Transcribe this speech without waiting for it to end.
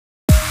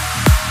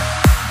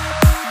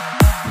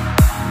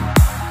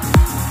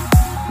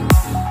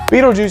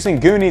Beetlejuice and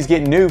Goonies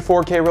get new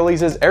 4K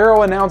releases,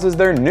 Arrow announces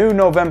their new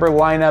November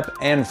lineup,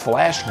 and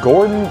Flash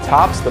Gordon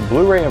tops the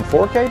Blu-ray and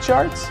 4K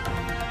charts?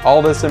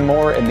 All this and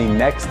more in the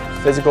next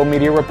Physical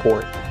Media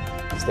Report.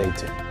 Stay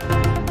tuned.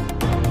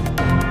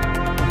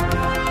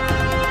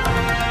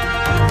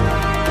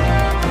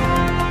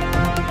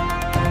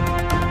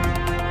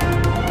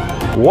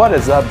 What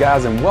is up,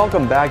 guys, and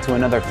welcome back to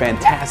another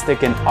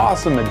fantastic and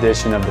awesome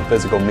edition of the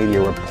Physical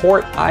Media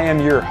Report. I am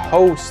your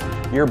host,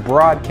 your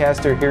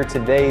broadcaster here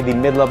today, the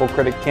mid-level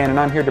critic Ken, and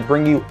I'm here to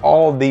bring you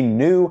all the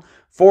new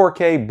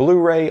 4K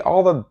Blu-ray,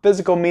 all the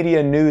physical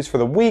media news for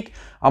the week.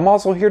 I'm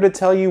also here to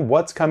tell you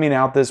what's coming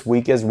out this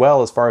week as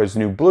well, as far as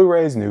new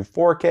Blu-rays, new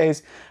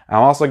 4Ks.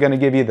 I'm also going to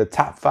give you the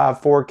top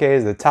 5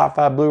 4Ks, the top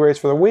 5 Blu-rays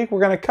for the week. We're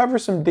going to cover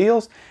some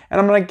deals,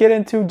 and I'm going to get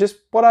into just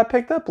what I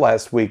picked up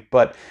last week.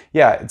 But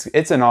yeah,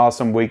 it's an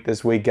awesome week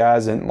this week,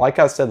 guys. And like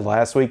I said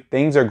last week,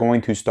 things are going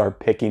to start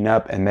picking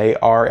up, and they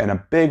are in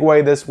a big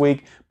way this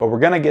week. But we're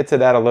going to get to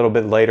that a little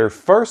bit later.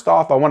 First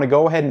off, I want to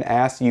go ahead and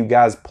ask you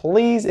guys,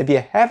 please, if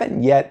you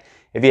haven't yet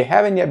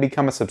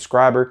become a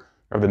subscriber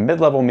of the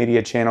Mid-Level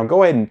Media channel,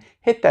 go ahead and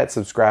hit that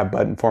subscribe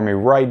button for me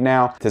right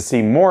now to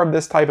see more of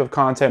this type of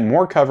content,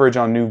 more coverage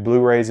on new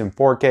Blu-rays and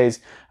 4Ks,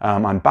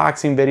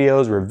 unboxing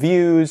videos,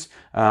 reviews.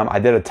 I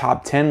did a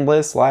top 10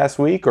 list last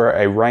week, or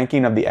a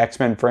ranking of the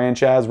X-Men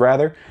franchise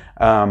rather,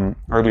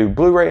 or new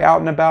Blu-ray out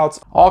and abouts,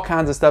 all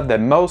kinds of stuff that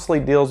mostly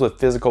deals with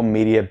physical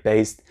media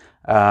based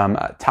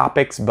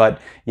topics.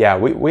 But yeah,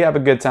 we have a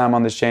good time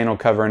on this channel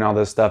covering all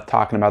this stuff,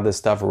 talking about this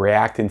stuff,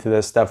 reacting to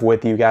this stuff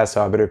with you guys.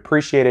 So I would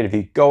appreciate it if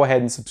you go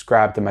ahead and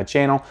subscribe to my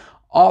channel.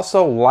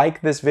 Also, like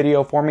this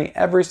video for me.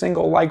 Every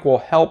single like will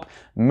help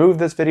move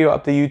this video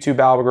up the YouTube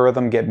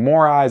algorithm, get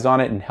more eyes on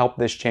it, and help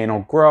this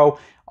channel grow.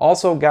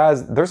 Also,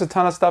 guys, there's a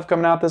ton of stuff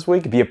coming out this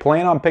week. If you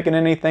plan on picking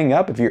anything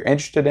up, if you're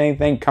interested in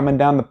anything coming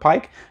down the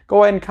pike,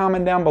 go ahead and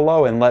comment down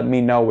below and let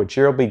me know what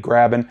you'll be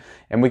grabbing,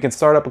 and we can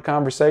start up a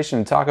conversation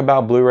and talk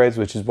about Blu-rays,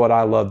 which is what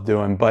I love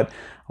doing. But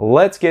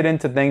let's get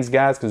into things,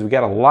 guys, because we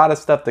got a lot of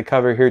stuff to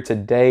cover here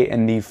today.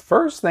 And the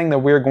first thing that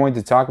we're going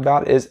to talk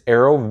about is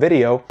Arrow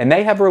Video, and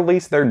they have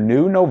released their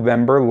new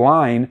November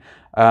line,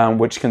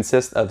 which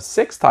consists of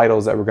 6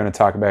 titles that we're going to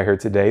talk about here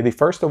today. The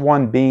first of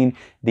one being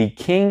The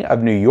King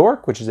of New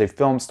York, which is a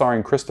film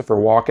starring Christopher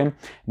Walken.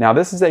 Now,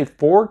 this is a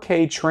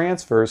 4K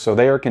transfer, so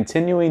they are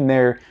continuing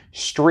their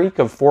streak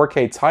of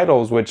 4K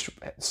titles, which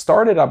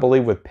started, I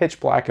believe, with Pitch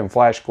Black and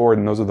Flash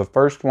Gordon. Those are the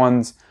first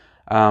ones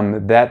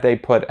that they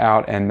put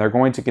out, and they're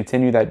going to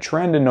continue that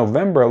trend in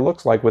November, it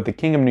looks like, with The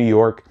King of New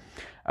York.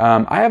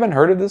 I haven't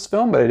heard of this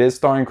film, but it is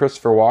starring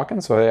Christopher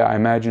Walken, so I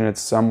imagine it's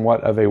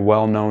somewhat of a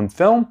well-known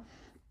film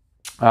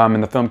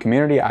in the film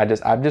community.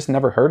 I've just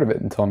never heard of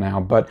it until now.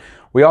 But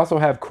we also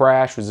have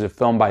Crash, which is a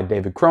film by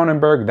David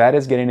Cronenberg. That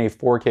is getting a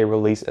 4K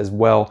release as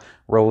well,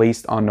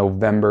 released on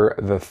November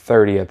the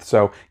 30th.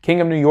 So King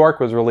of New York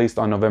was released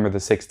on November the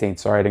 16th.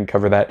 Sorry, I didn't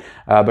cover that.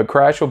 But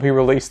Crash will be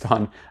released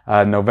on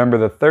November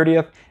the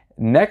 30th.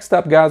 Next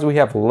up, guys, we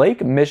have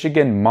Lake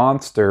Michigan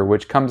Monster,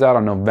 which comes out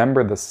on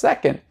November the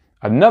 2nd.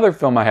 Another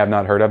film I have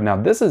not heard of. Now,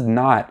 this is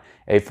not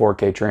a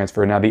 4K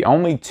transfer. Now, the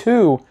only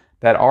 2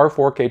 that are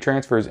 4K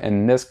transfers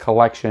in this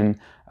collection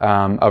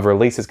of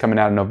releases coming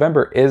out in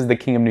November is The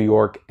King of New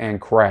York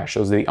and Crash.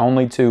 Those are the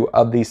only 2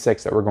 of these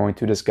 6 that we're going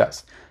to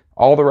discuss.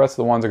 All the rest of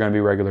the ones are going to be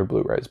regular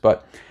Blu-rays.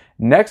 But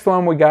next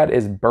one we got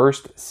is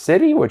Burst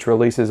City, which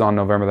releases on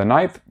November the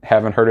 9th.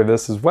 Haven't heard of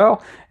this as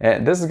well.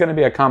 And this is going to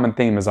be a common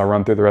theme as I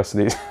run through the rest of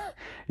these.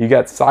 You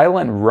got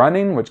Silent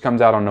Running, which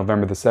comes out on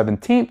November the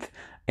 17th.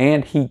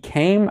 And He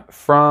Came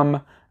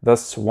From the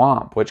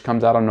Swamp, which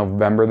comes out on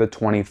November the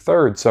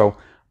 23rd. So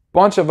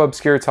bunch of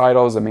obscure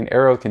titles. I mean,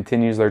 Arrow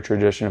continues their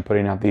tradition of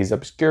putting out these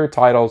obscure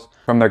titles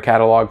from their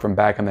catalog from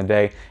back in the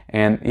day.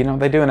 And, you know,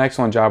 they do an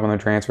excellent job on their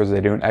transfers.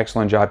 They do an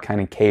excellent job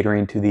kind of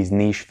catering to these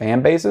niche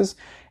fan bases.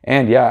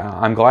 And yeah,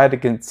 I'm glad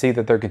to see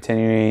that they're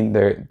continuing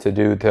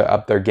to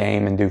up their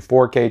game and do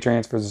 4K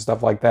transfers and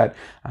stuff like that.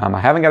 I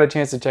haven't got a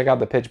chance to check out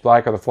the Pitch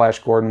Black or the Flash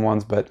Gordon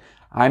ones, but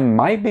I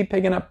might be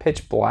picking up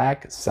Pitch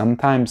Black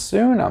sometime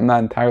soon. I'm not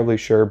entirely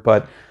sure,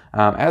 but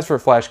as for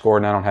Flash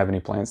Gordon, I don't have any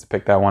plans to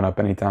pick that one up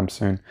anytime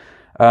soon.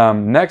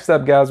 Next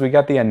up, guys, we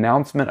got the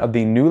announcement of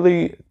the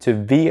newly to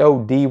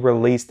VOD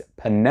released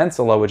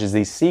Peninsula, which is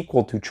the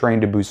sequel to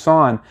Train to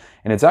Busan,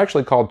 and it's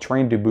actually called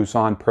Train to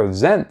Busan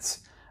Presents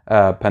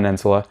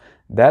Peninsula.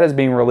 That is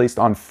being released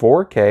on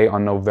 4K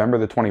on November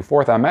the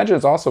 24th. I imagine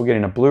it's also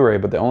getting a Blu-ray,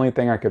 but the only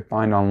thing I could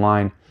find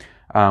online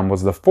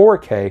was the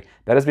 4K.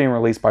 That is being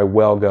released by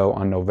Wellgo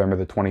on November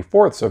the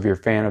 24th. So if you're a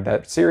fan of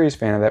that series,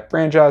 fan of that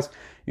franchise,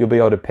 you'll be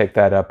able to pick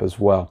that up as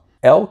well.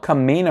 El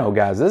Camino,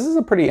 guys, this is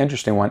a pretty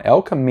interesting one.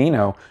 El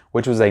Camino,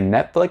 which was a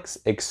Netflix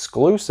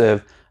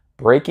exclusive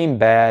Breaking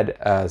Bad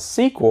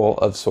sequel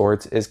of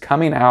sorts, is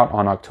coming out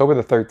on October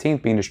the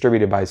 13th, being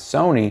distributed by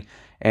Sony.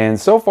 And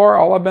so far,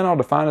 all I've been able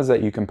to find is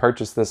that you can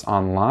purchase this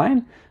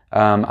online.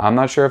 I'm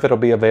not sure if it'll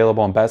be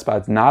available on Best Buy.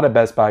 It's not a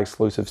Best Buy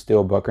exclusive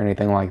steelbook or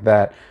anything like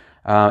that.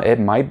 It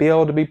might be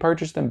able to be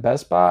purchased in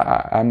Best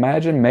Buy, I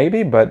imagine,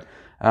 maybe, but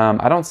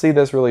I don't see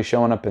this really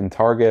showing up in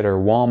Target or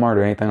Walmart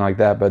or anything like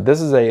that, but this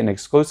is an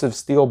exclusive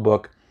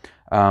Steelbook,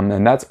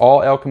 and that's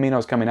all El Camino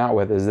is coming out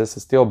with, is this a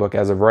Steelbook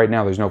as of right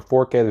now. There's no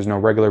 4K, there's no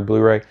regular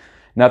Blu-ray,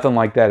 nothing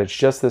like that. It's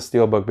just the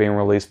Steelbook being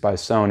released by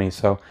Sony,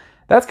 so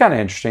that's kind of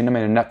interesting. I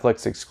mean, a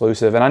Netflix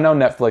exclusive, and I know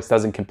Netflix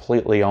doesn't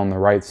completely own the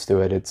rights to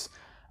it. It's,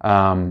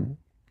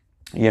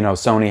 you know,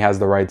 Sony has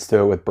the rights to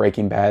it with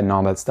Breaking Bad and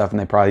all that stuff, and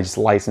they probably just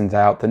license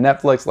out to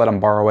Netflix, let them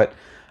borrow it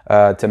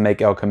to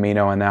make El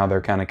Camino, and now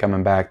they're kind of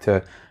coming back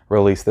to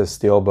release this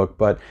Steelbook.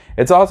 But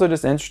it's also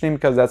just interesting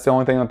because that's the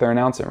only thing that they're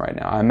announcing right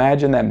now. I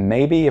imagine that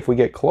maybe if we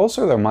get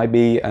closer, there might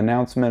be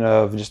announcement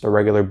of just a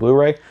regular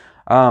Blu-ray.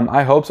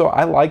 I hope so.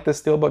 I like the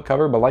Steelbook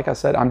cover, but like I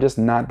said, I'm just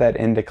not that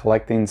into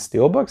collecting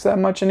Steelbooks that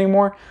much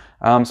anymore.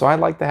 So I'd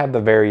like to have the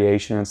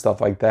variation and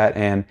stuff like that.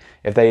 And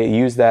if they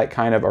use that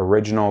kind of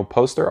original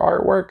poster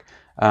artwork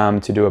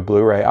to do a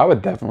Blu-ray, I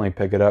would definitely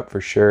pick it up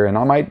for sure. And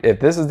I might, if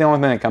this is the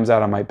only thing that comes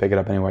out, I might pick it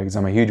up anyway because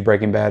I'm a huge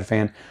Breaking Bad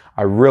fan.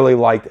 I really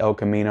liked El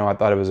Camino. I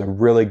thought it was a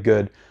really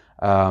good,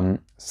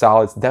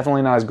 solid,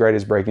 definitely not as great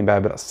as Breaking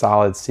Bad, but a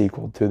solid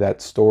sequel to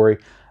that story.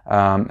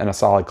 And a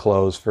solid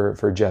close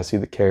for Jesse,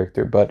 the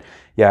character. But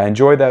yeah, I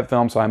enjoyed that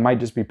film, so I might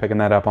just be picking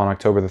that up on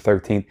October the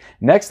 13th.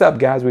 Next up,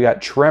 guys, we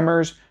got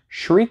Tremors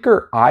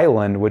Shrieker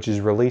Island, which is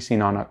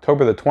releasing on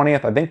October the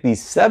 20th. I think the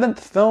 7th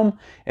film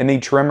in the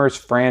Tremors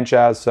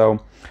franchise.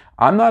 So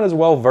I'm not as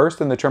well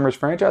versed in the Tremors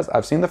franchise.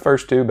 I've seen the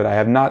first two, but I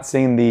have not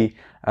seen the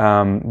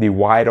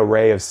wide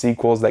array of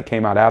sequels that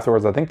came out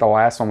afterwards. I think the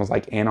last one was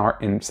like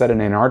set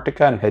in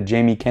Antarctica and had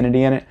Jamie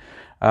Kennedy in it.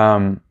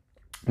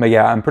 But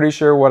yeah, I'm pretty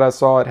sure what I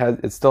saw,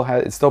 it's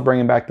still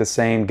bringing back the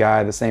same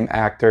guy, the same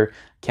actor.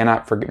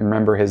 Cannot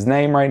remember his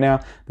name right now.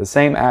 The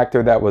same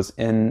actor that was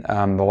in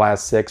the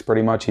last 6,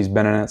 pretty much. He's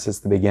been in it since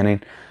the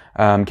beginning.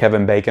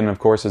 Kevin Bacon, of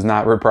course, is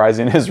not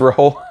reprising his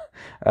role.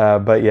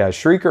 But yeah,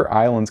 Shrieker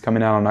Island's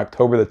coming out on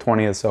October the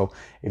 20th. So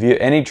if you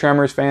any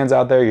Tremors fans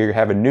out there, you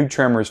have a new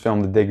Tremors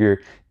film to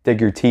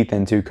dig your teeth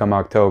into come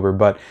October.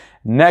 But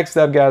next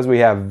up, guys, we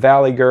have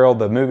Valley Girl,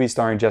 the movie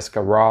starring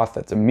Jessica Roth.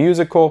 That's a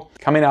musical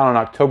coming out on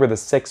October the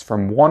 6th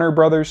from Warner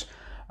Brothers.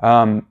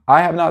 I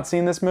have not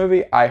seen this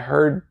movie. I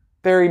heard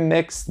very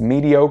mixed,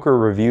 mediocre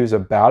reviews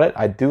about it.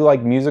 I do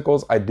like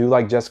musicals. I do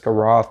like Jessica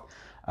Roth,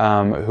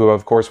 who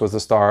of course was the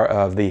star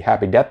of the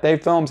Happy Death Day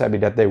films, Happy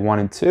Death Day 1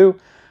 and 2.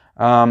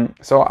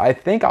 So I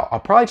think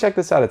I'll probably check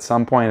this out at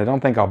some point. I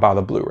don't think I'll buy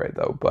the Blu-ray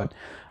though, but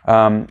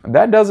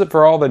that does it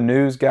for all the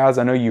news, guys.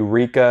 I know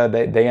Eureka,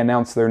 they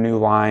announced their new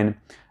line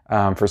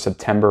for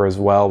September as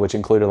well, which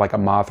included like a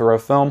Mothra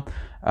film.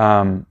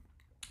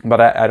 But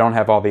I don't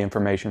have all the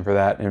information for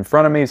that in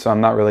front of me, so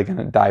I'm not really going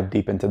to dive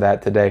deep into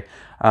that today.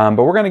 But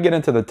we're going to get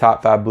into the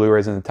top 5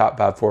 Blu-rays and the top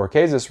 5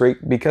 4Ks this week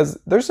because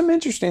there's some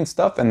interesting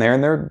stuff in there,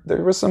 and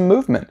there was some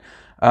movement.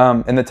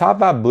 In the top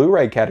 5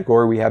 Blu-ray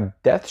category, we have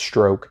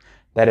Deathstroke.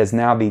 That is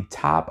now the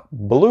top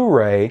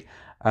Blu-ray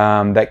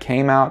that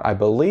came out, I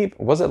believe,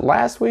 was it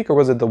last week or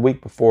was it the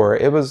week before?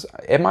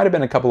 It might have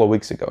been a couple of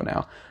weeks ago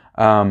now.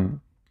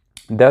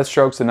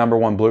 Deathstroke's the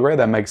 #1 Blu-ray.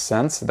 That makes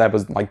sense. That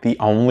was like the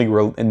only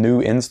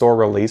new in-store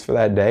release for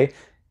that day.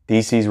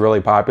 DC's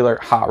really popular,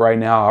 hot right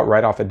now,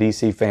 right off of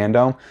DC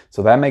Fandom.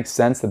 So that makes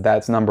sense that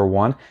that's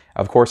 #1.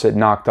 Of course, it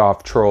knocked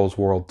off Trolls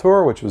World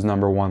Tour, which was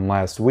 #1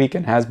 last week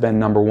and has been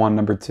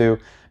 #1, #2,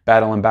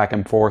 battling back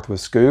and forth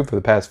with Scoob for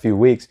the past few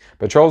weeks.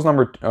 But Trolls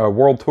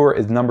World Tour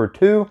is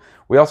 #2.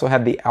 We also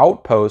have The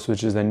Outpost,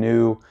 which is a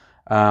new...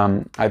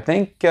 I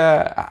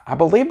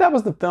believe that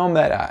was the film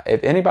that,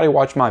 if anybody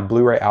watched my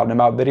Blu-ray Out and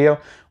About video,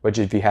 which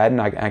if you hadn't,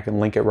 I can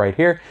link it right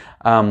here.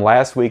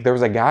 Last week, there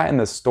was a guy in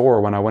the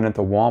store when I went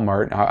into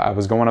Walmart. I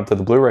was going up to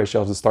the Blu-ray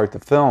shelves to start the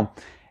film,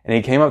 and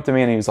he came up to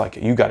me and he was like,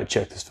 "You got to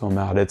check this film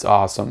out. It's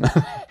awesome."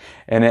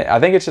 And I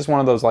think it's just one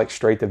of those like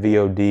straight to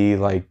VOD,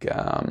 like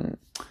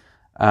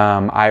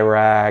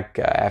Iraq,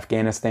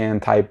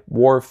 Afghanistan type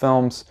war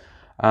films.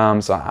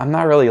 So I'm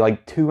not really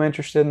like too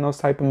interested in those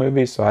type of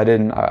movies. So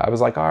I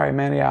was like, all right,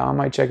 man, yeah, I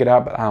might check it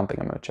out, but I don't think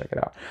I'm going to check it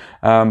out.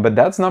 But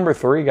that's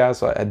 #3, guys.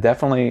 So it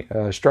definitely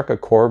struck a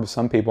chord with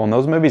some people. And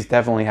those movies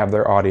definitely have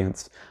their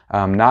audience.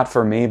 Not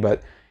for me,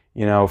 but,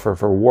 you know,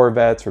 for war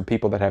vets, for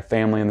people that have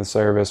family in the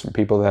service, for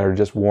people that are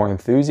just war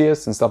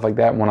enthusiasts and stuff like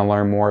that, want to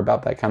learn more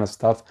about that kind of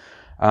stuff.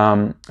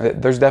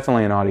 There's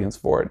definitely an audience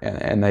for it,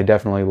 and they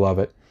definitely love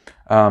it.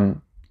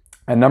 And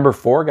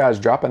 #4, guys,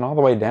 dropping all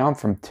the way down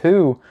from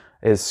 2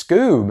 is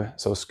Scoob.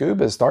 So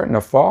Scoob is starting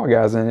to fall,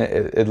 guys, and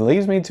it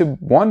leaves me to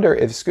wonder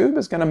if Scoob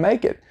is going to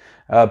make it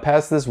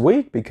past this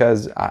week,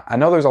 because I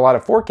know there's a lot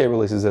of 4K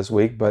releases this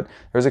week, but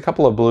there's a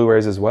couple of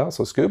Blu-rays as well.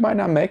 So Scoob might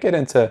not make it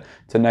into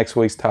next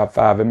week's top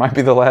 5. It might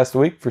be the last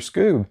week for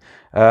Scoob.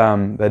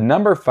 The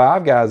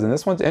 #5, guys, and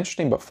this one's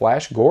interesting, but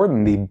Flash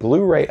Gordon, the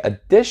Blu-ray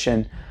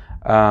edition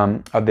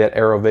of that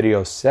Arrow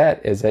Video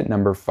set, is at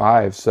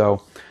 #5.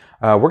 So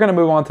we're going to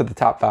move on to the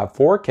top 5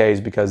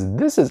 4Ks because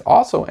this is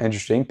also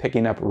interesting,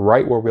 picking up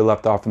right where we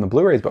left off in the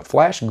Blu-rays. But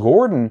Flash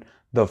Gordon,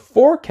 the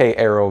 4K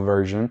Arrow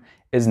version,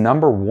 is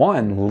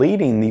 #1,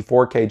 leading the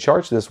 4K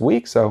charts this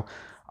week. So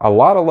a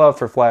lot of love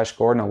for Flash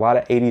Gordon, a lot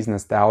of 80s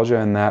nostalgia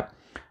in that.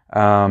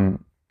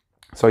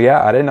 So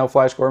yeah, I didn't know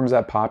Flash Gordon was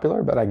that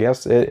popular, but I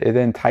guess it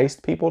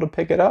enticed people to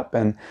pick it up.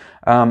 And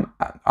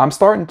I'm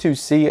starting to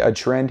see a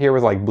trend here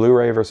with like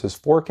Blu-ray versus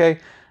 4K.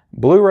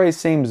 Blu-ray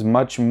seems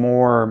much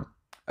more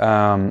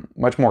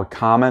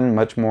common,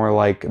 much more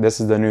like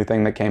this is the new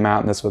thing that came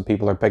out and this is what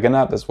people are picking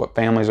up, this is what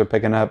families are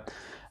picking up.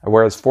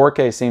 Whereas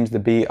 4K seems to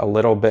be a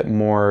little bit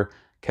more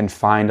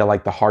confined to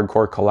like the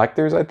hardcore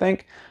collectors, I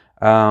think.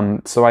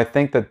 So I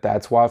think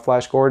that's why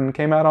Flash Gordon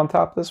came out on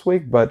top this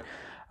week, but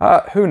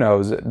who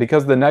knows?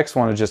 Because the next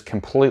one is just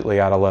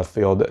completely out of left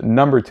field.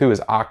 Number 2 is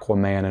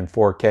Aquaman in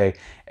 4K.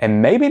 And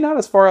maybe not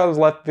as far out of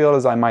left field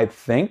as I might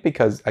think,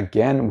 because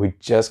again, we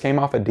just came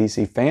off a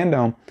DC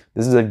fandom.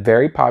 This is a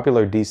very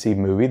popular DC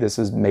movie. This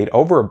has made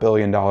over $1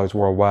 billion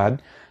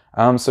worldwide.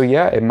 So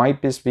yeah, it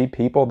might just be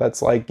people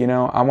that's like, you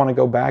know, I want to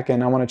go back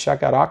and I want to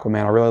check out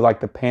Aquaman. I really like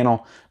the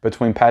panel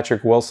between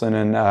Patrick Wilson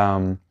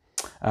and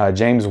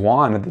James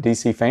Wan at the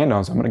DC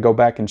fandom. So I'm going to go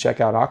back and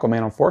check out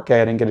Aquaman on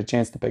 4K. I didn't get a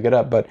chance to pick it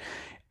up, but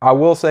I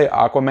will say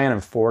Aquaman in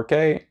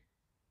 4K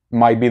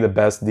might be the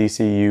best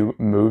DCU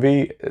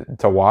movie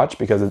to watch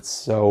because it's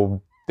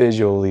so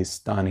visually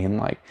stunning.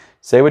 Like,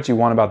 say what you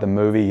want about the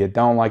movie, you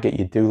don't like it,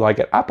 you do like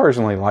it. I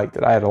personally liked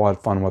it. I had a lot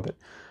of fun with it.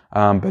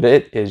 But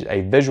it is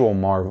a visual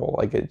marvel.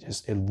 Like,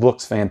 it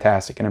looks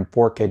fantastic, and in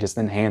 4K just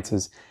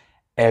enhances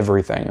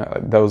everything.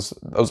 Those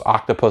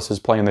octopuses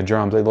playing the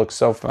drums, they look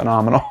so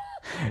phenomenal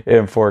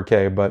in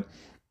 4K. But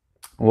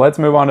let's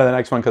move on to the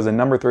next one, because in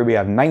number 3 we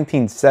have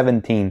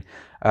 1917.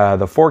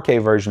 The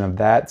 4K version of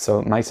that,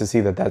 so nice to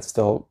see that that's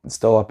still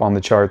up on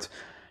the charts.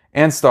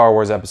 And Star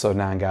Wars Episode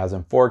 9, guys,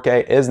 in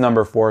 4K is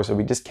number 4, so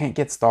we just can't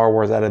get Star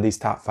Wars out of these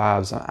top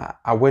 5s.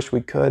 I wish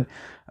we could.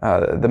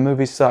 The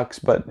movie sucks,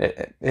 but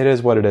it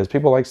is what it is.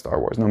 People like Star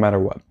Wars no matter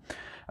what.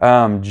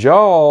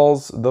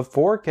 Jaws, the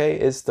 4K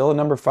is still at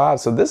number 5,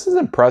 so this is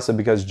impressive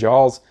because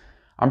Jaws,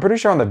 I'm pretty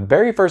sure on the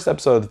very first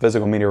episode of the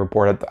Physical Media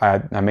Report,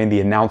 I made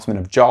the announcement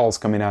of Jaws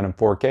coming out in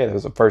 4K. That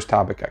was the first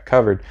topic I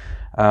covered.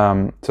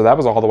 So that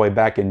was all the way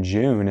back in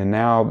June, and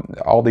now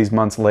all these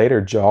months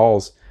later,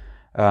 Jaws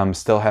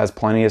still has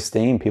plenty of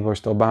steam. People are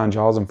still buying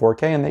Jaws in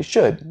 4K, and they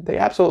should. They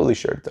absolutely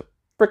should. It's a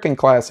freaking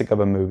classic of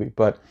a movie.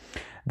 But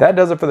that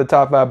does it for the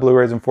top 5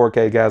 Blu-rays in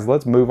 4K, guys.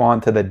 Let's move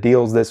on to the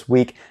deals this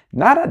week.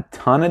 Not a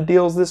ton of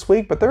deals this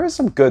week, but there is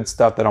some good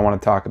stuff that I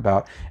want to talk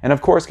about. And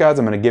of course, guys,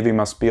 I'm going to give you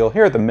my spiel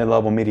here at the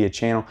Mid-Level Media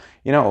channel.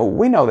 You know,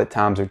 we know that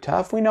times are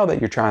tough. We know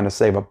that you're trying to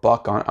save a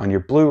buck on your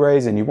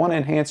Blu-rays and you want to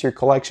enhance your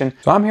collection.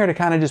 So I'm here to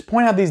kind of just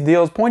point out these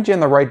deals, point you in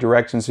the right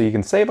direction so you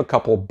can save a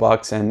couple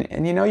bucks and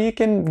you know, you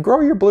can grow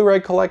your Blu-ray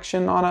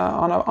collection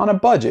on a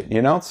budget,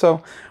 you know?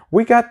 So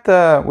we got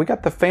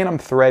the Phantom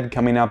Thread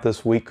coming out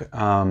this week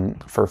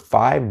for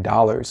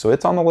 $5. So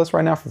it's on the list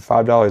right now for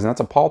 $5, and that's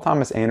a Paul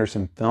Thomas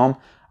Anderson film.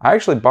 I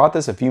actually bought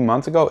this a few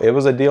months ago. It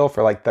was a deal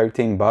for like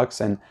 13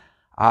 bucks, and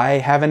I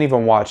haven't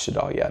even watched it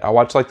all yet. I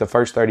watched like the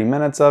first 30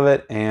 minutes of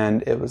it,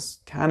 and it was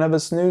kind of a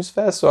snooze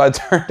fest, so I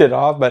turned it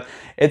off. But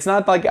it's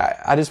not like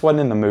I just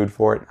wasn't in the mood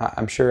for it.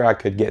 I'm sure I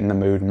could get in the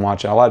mood and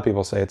watch it. A lot of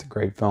people say it's a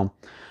great film.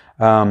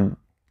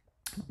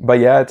 But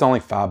yeah, it's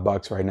only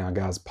 $5 right now,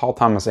 guys. Paul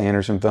Thomas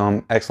Anderson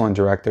film, excellent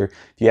director.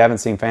 If you haven't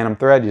seen Phantom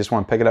Thread, you just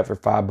want to pick it up for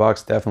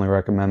 $5, definitely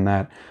recommend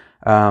that.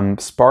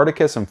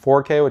 Spartacus in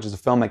 4K, which is a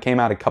film that came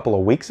out a couple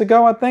of weeks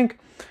ago, I think.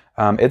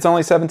 It's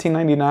only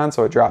 $17.99,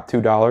 so it dropped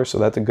 $2, so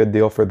that's a good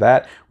deal for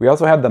that. We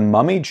also have the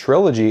Mummy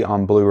Trilogy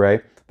on Blu-ray,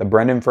 the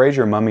Brendan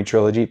Fraser Mummy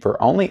Trilogy,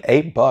 for only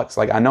 $8.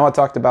 Like, I know I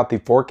talked about the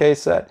 4K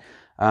set.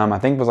 I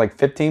think it was like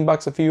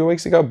 $15 a few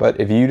weeks ago, but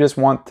if you just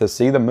want to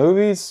see the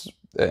movies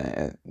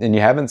and you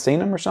haven't seen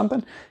them or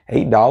something,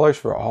 $8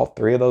 for all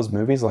 3 of those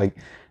movies. Like,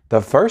 the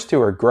first 2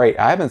 are great.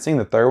 I haven't seen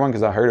the third one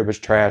because I heard it was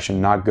trash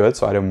and not good,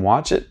 so I didn't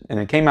watch it. And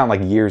it came out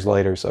like years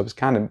later, so it was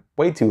kind of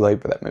way too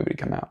late for that movie to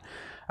come out.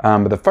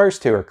 But the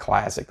first 2 are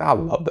classic. I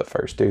love the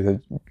first 2.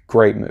 They're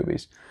great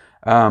movies.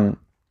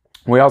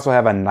 We also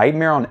have A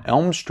Nightmare on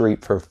Elm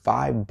Street for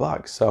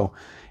 $5. So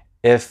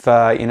if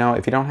you know,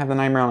 if you don't have The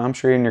Nightmare on Elm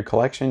Street in your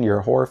collection, you're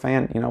a horror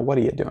fan, you know, what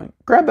are you doing?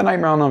 Grab The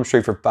Nightmare on Elm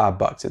Street for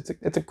 $5.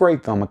 It's a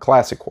great film, a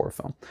classic horror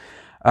film.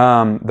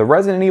 The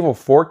Resident Evil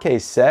 4K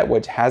set,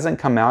 which hasn't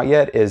come out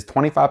yet, is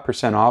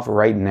 25% off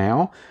right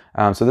now.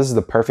 So this is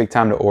the perfect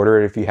time to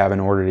order it if you haven't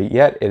ordered it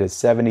yet. It is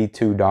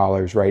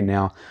 $72 right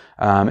now.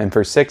 And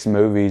for 6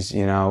 movies,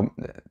 you know,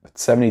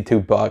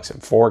 $72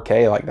 and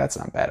 4K, like, that's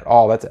not bad at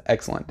all. That's an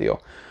excellent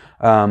deal.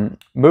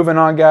 Moving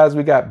on, guys,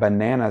 we got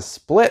Banana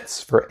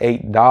Splits for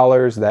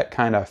 $8. That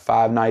kind of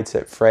Five Nights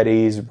at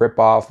Freddy's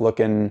ripoff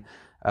looking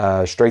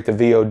straight to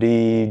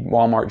VOD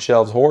Walmart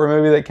shelves horror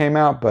movie that came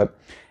out, but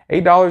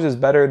 $8 is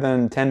better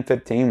than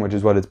 $10.15, which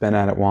is what it's been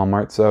at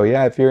Walmart. So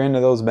yeah, if you're into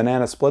those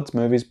Banana Splits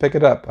movies, pick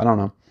it up. I don't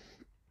know.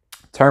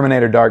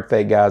 Terminator Dark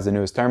Fate, guys, the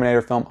newest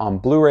Terminator film on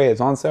Blu-ray, is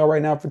on sale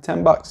right now for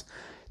 $10.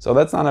 So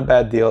that's not a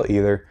bad deal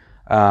either.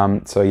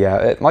 So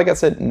yeah, like I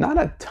said, not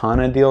a ton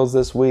of deals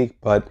this week,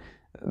 but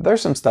there's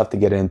some stuff to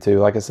get into.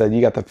 Like I said,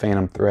 you got the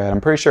Phantom Thread.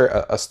 I'm pretty sure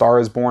A Star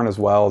Is Born as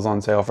well is on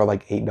sale for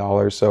like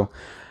 $8. So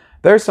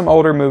there's some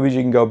older movies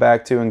you can go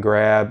back to and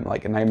grab,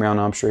 like A Nightmare on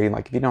Elm Street.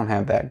 Like if you don't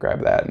have that,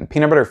 grab that. And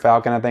Peanut Butter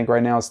Falcon, I think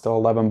right now is still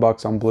 11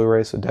 bucks on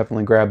Blu-ray, so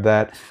definitely grab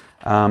that.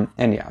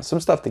 And yeah, some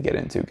stuff to get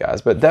into,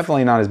 guys, but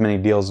definitely not as many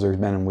deals as there's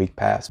been in week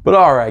past. But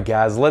all right,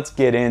 guys, let's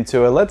get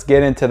into it. Let's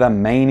get into the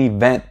main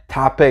event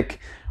topic.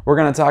 We're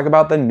going to talk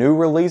about the new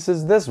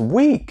releases this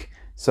week.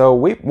 So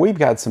we've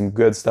got some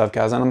good stuff,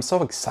 guys, and I'm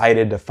so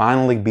excited to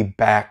finally be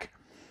back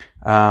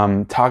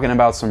talking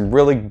about some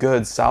really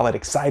good, solid,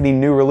 exciting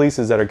new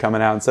releases that are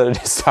coming out instead of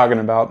just talking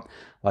about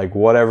like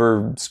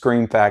whatever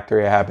Scream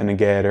Factory I happen to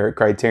get or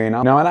Criterion.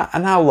 You know,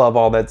 and I love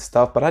all that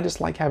stuff, but I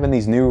just like having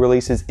these new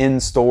releases in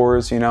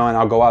stores, you know, and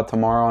I'll go out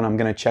tomorrow and I'm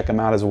going to check them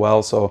out as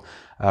well. So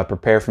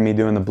prepare for me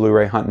doing the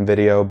Blu-ray hunting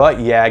video. But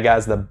yeah,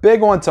 guys, the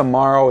big one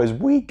tomorrow is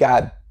we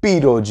got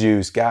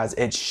Beetlejuice, guys.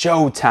 It's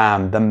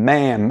showtime. The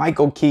man,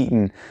 Michael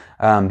Keaton,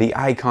 the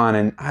icon,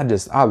 and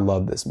I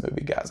love this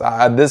movie, guys.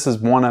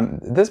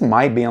 This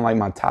might be in like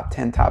my top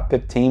 10, top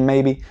 15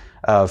 maybe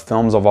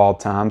films of all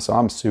time, so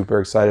I'm super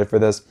excited for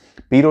this.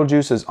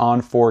 Beetlejuice is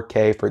on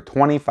 4K for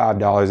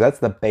 $25. That's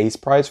the base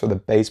price for the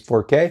base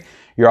 4K.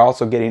 You're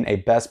also getting a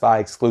Best Buy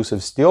exclusive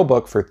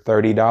Steelbook for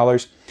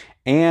 $30.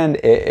 And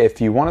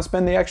if you want to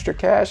spend the extra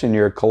cash and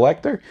you're a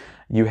collector,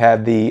 you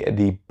have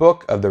the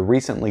book of the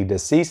recently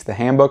deceased, the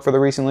handbook for the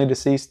recently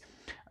deceased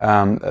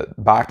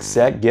box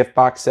set, gift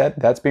box set.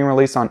 That's being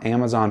released on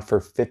Amazon for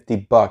 50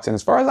 bucks. And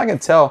as far as I can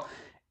tell,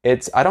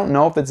 I don't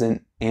know if it's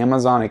an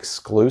Amazon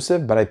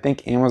exclusive, but I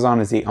think Amazon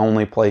is the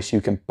only place you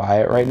can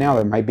buy it right now.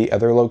 There might be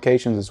other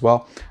locations as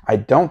well. I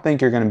don't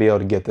think you're going to be able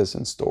to get this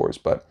in stores,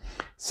 but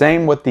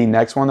same with the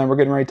next one that we're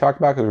getting ready to talk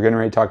about, because we're getting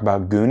ready to talk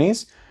about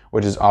Goonies,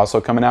 which is also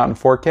coming out in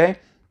 4K,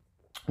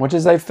 which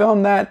is a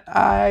film that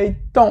I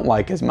don't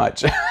like as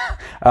much.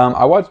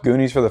 I watched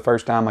Goonies for the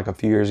first time like a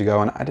few years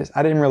ago, and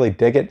I didn't really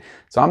dig it.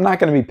 So I'm not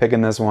going to be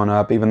picking this one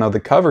up, even though the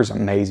cover's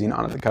amazing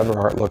on it. The cover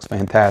art looks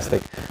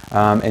fantastic.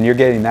 And you're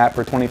getting that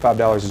for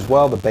 $25 as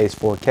well, the base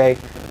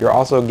 4K. You're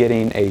also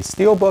getting a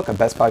Steelbook, a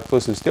Best Buy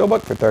exclusive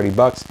Steelbook for 30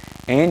 bucks.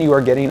 And you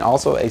are getting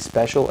also a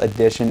special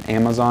edition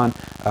Amazon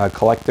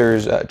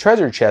Collector's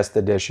Treasure Chest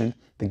Edition,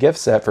 the gift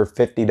set, for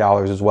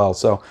 $50 as well.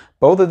 So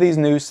both of these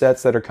new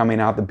sets that are coming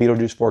out, the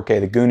Beetlejuice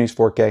 4K, the Goonies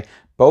 4K,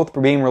 both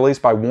being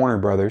released by Warner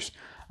Brothers,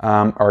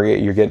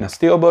 you're getting a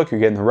Steelbook, you're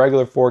getting the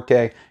regular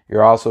 4K,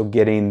 you're also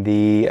getting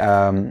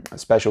the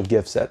special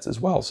gift sets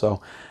as well.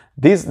 So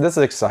this is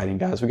exciting,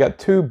 guys. We got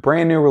two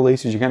brand new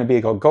releases. You're going to be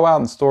able to go out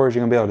in stores,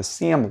 you're going to be able to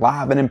see them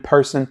live and in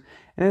person,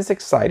 and it's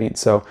exciting.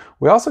 So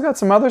we also got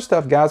some other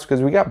stuff, guys,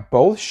 because we got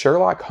both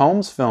Sherlock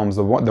Holmes films.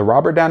 The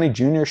Robert Downey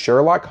Jr.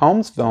 Sherlock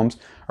Holmes films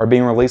are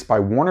being released by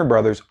Warner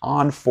Brothers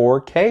on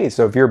 4K.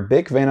 So if you're a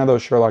big fan of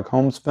those Sherlock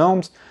Holmes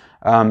films,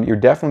 you're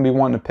definitely be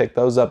wanting to pick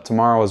those up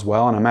tomorrow as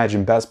well. And I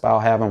imagine Best Buy will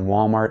have them,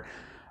 Walmart.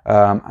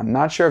 I'm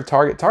not sure if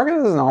Target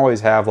doesn't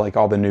always have like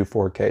all the new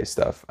 4K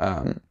stuff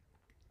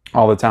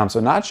all the time. So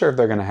not sure if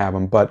they're going to have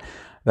them. But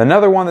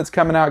another one that's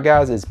coming out,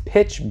 guys, is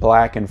Pitch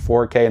Black in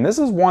 4K. And this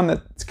is one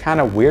that's kind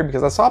of weird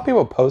because I saw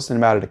people posting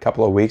about it a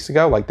couple of weeks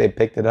ago, like they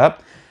picked it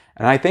up.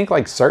 And I think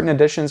like certain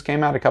editions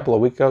came out a couple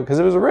of weeks ago because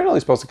it was originally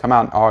supposed to come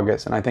out in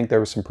August, and I think there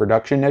were some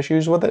production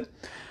issues with it.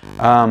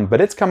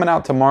 But it's coming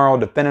out tomorrow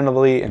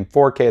definitively in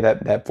 4K,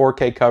 that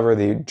 4K cover,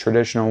 the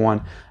traditional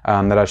one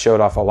that I showed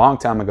off a long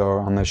time ago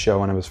on this show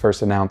when it was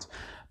first announced.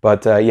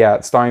 But yeah,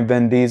 it's starring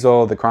Vin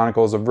Diesel, The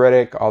Chronicles of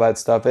Riddick, all that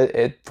stuff.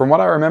 From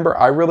what I remember,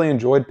 I really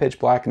enjoyed Pitch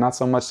Black, not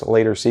so much the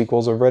later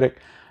sequels of Riddick.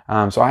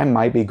 So I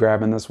might be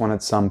grabbing this one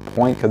at some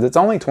point because it's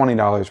only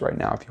 $20 right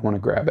now if you want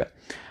to grab it.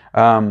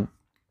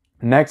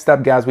 Next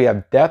up, guys, we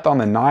have Death on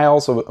the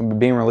Nile, so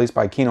being released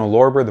by Kino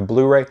Lorber, the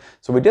Blu-ray.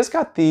 So we just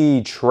got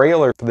the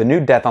trailer for the new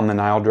Death on the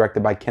Nile,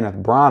 directed by Kenneth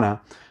Branagh,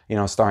 you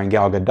know, starring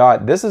Gal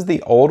Gadot. This is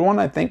the old one,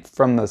 I think,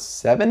 from the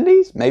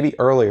 70s, maybe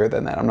earlier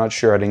than that. I'm not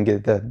sure. I didn't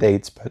get the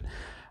dates, but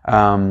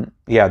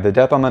yeah, the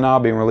Death on the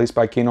Nile being released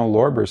by Kino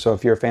Lorber. So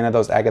if you're a fan of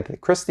those Agatha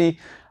Christie,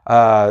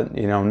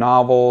 you know,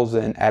 novels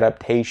and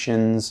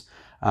adaptations,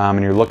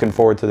 and you're looking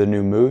forward to the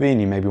new movie,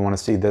 and you maybe want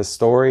to see this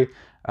story,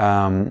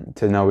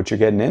 to know what you're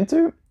getting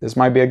into, this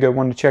might be a good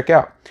one to check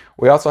out.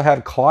 We also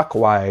have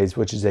Clockwise,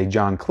 which is a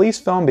John Cleese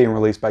film being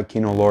released by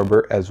Kino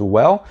Lorber as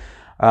well.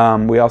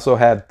 We also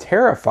have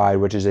Terrified,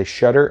 which is a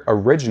Shudder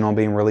original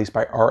being released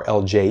by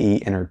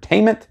RLJE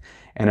Entertainment.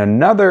 And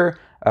another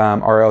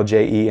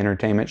RLJE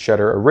Entertainment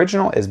Shudder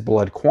original is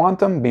Blood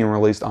Quantum, being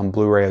released on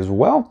Blu-ray as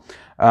well.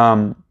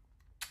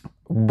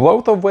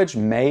 Both of which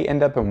may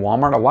end up in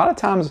Walmart. A lot of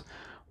times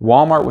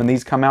Walmart, when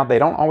these come out, they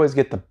don't always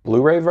get the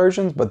Blu-ray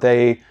versions, but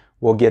they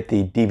will get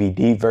the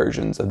DVD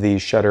versions of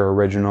these Shudder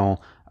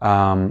original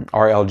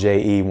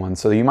RLJE ones.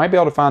 So you might be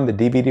able to find the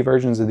DVD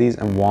versions of these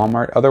in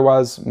Walmart.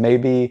 Otherwise,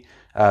 maybe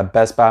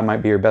Best Buy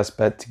might be your best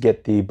bet to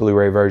get the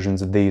Blu-ray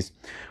versions of these.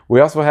 We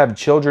also have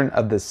Children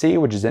of the Sea,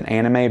 which is an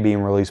anime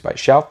being released by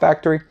Shout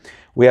Factory.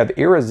 We have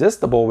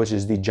Irresistible, which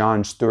is the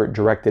Jon Stewart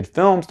directed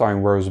film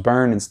starring Rose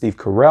Byrne and Steve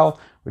Carell,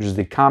 which is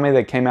the comedy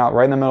that came out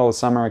right in the middle of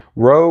summer.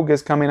 Rogue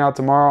is coming out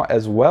tomorrow,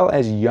 as well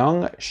as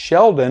Young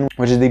Sheldon,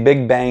 which is the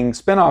Big Bang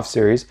spinoff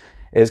series,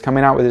 is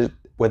coming out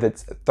with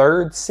its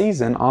 3rd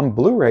season on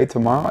Blu-ray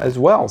tomorrow as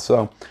well.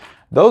 So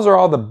those are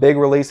all the big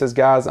releases,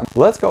 guys.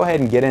 Let's go ahead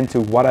and get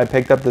into what I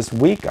picked up this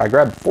week. I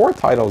grabbed 4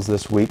 titles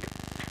this week.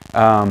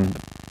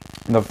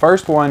 The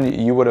first one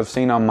you would have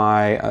seen on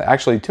my,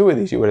 actually 2 of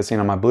these you would have seen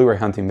on my Blu-ray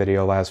hunting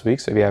video last week.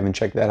 So if you haven't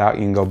checked that out,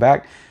 you can go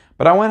back.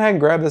 But I went ahead and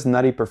grabbed this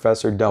Nutty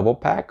Professor double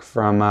pack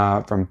from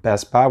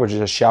Best Buy, which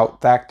is a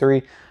Shout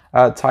Factory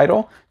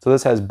title. So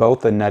this has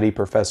both the Nutty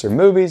Professor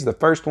movies, the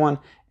first one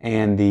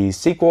and the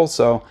sequel.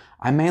 So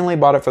I mainly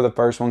bought it for the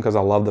first one because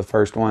I love the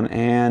first one,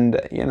 and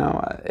you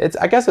know,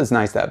 I guess it's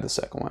nice to have the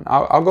second one.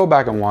 I'll go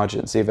back and watch it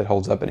and see if it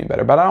holds up any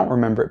better, but I don't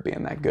remember it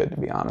being that good, to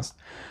be honest.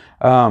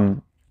 I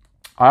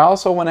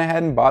also went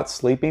ahead and bought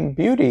Sleeping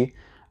Beauty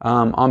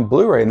on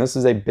Blu-ray, and this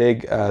is a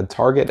big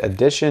Target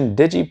edition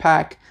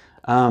digipack.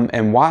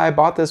 And why I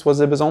bought this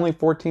was it was only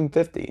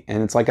 $14.50,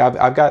 and it's like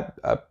I've got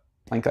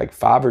like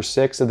 5 or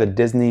 6 of the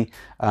Disney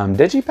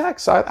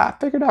digipacks, so I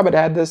figured I would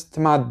add this to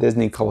my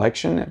Disney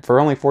collection for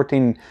only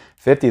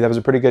 $14.50. That was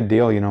a pretty good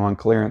deal, you know, on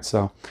clearance.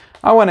 So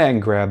I went ahead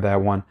and grabbed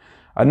that one.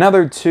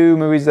 Another 2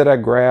 movies that I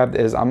grabbed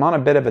is I'm on a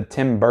bit of a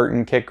Tim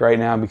Burton kick right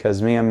now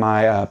because me and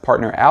my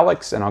partner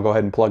Alex, and I'll go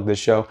ahead and plug this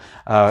show,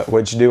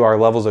 which do our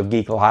Levels of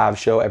Geek live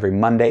show every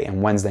Monday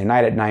and Wednesday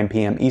night at 9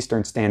 p.m.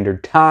 Eastern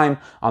Standard Time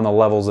on the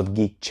Levels of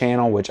Geek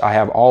channel, which I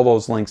have all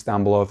those links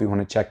down below if you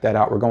want to check that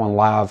out. We're going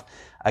live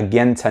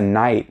again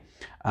tonight.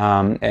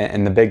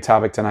 And the big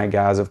topic tonight,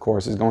 guys, of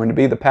course, is going to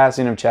be the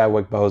passing of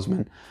Chadwick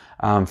Boseman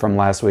from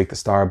last week, the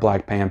star of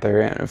Black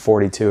Panther and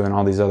 42 and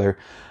all these other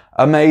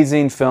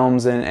amazing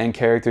films and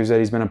characters that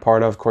he's been a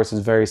part of. Of course,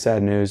 it's very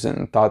sad news,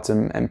 and thoughts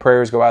and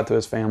prayers go out to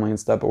his family and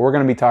stuff, but we're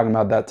going to be talking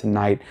about that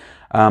tonight.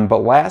 But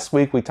last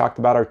week we talked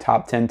about our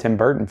top 10 Tim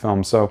Burton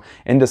films. So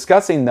in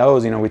discussing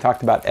those, you know, we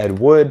talked about Ed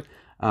Wood,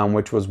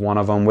 which was one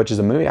of them, which is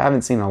a movie I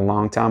haven't seen in a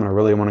long time and I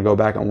really want to go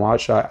back and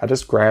watch. I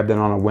just grabbed it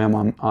on a whim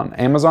on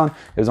Amazon.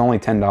 It was only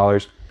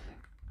 $10.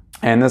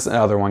 And this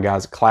other one,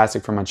 guys,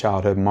 classic from my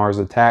childhood, Mars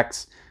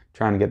Attacks.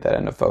 Trying to get that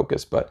into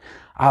focus, but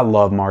I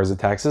love Mars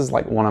Attacks. This is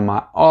like one of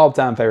my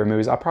all-time favorite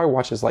movies. I probably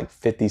watched this like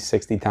 50,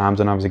 60 times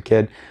when I was a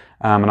kid.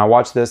 And I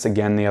watched this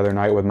again the other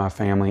night with my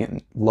family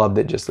and loved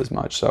it just as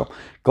much. So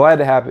glad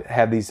to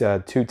have these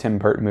 2 Tim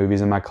Burton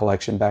movies in my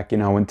collection back, you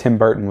know, when Tim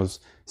Burton was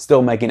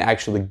still making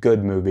actually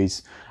good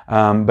movies.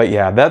 But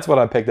yeah, that's what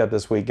I picked up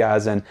this week,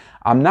 guys. And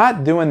I'm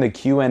not doing the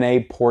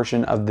Q&A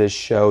portion of this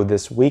show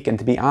this week. And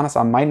to be honest,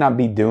 I might not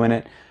be doing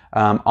it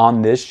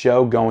on this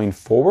show going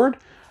forward.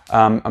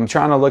 I'm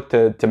trying to look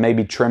to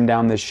maybe trim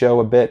down this show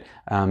a bit,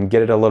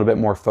 get it a little bit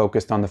more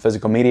focused on the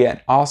physical media,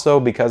 and also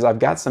because I've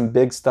got some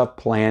big stuff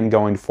planned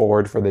going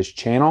forward for this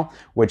channel,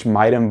 which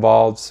might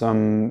involve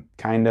some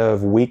kind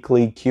of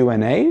weekly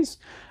Q&As.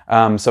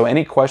 So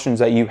any questions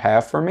that you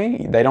have for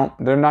me, they're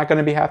not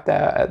going to have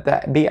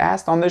to be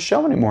asked on this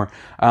show anymore.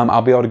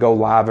 I'll be able to go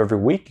live every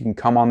week. You can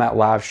come on that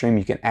live stream.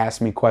 You can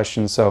ask me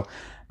questions. So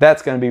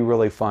that's going to be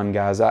really fun,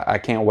 guys. I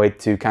can't wait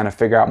to kind of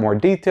figure out more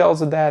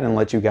details of that and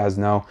let you guys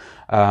know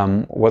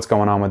what's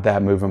going on with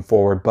that moving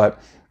forward.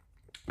 But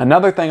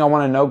another thing I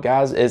want to note,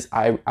 guys, is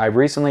I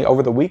recently,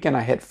 over the weekend,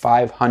 I hit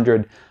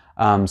 500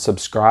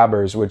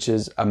 subscribers, which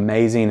is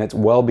amazing. It's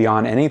well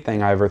beyond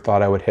anything I ever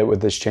thought I would hit with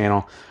this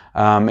channel.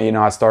 You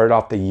know, I started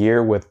off the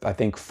year with, I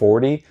think,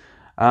 40.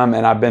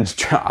 And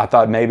I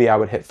thought maybe I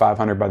would hit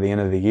 500 by the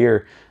end of the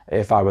year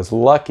if I was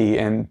lucky,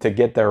 and to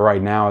get there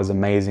right now is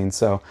amazing.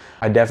 So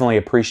I definitely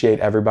appreciate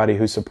everybody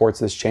who supports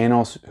this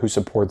channel, who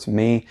supports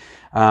me,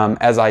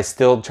 as I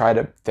still try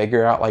to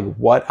figure out like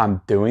what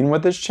I'm doing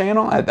with this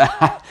channel.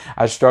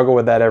 I struggle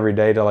with that every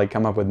day to like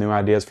come up with new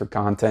ideas for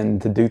content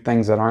and to do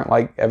things that aren't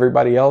like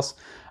everybody else.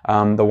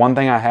 The one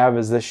thing I have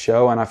is this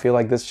show, and I feel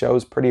like this show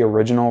is pretty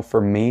original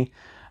for me.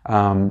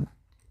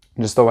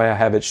 Just the way I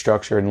have it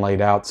structured and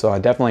laid out. So I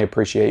definitely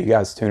appreciate you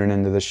guys tuning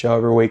into the show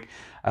every week,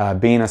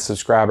 being a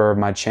subscriber of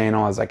my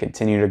channel as I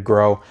continue to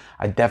grow.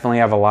 I definitely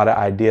have a lot of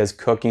ideas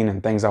cooking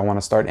and things I want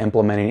to start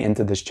implementing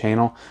into this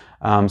channel.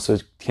 So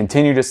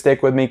continue to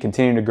stick with me,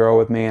 continue to grow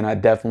with me, and I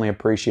definitely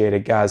appreciate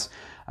it, guys.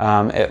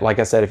 Like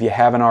I said, if you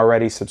haven't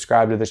already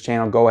subscribed to this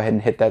channel, go ahead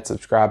and hit that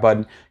subscribe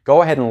button.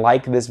 Go ahead and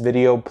like this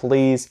video,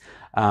 please.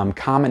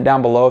 Comment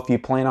down below if you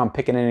plan on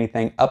picking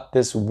anything up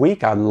this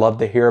week. I'd love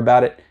to hear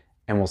about it.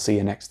 And we'll see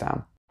you next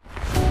time.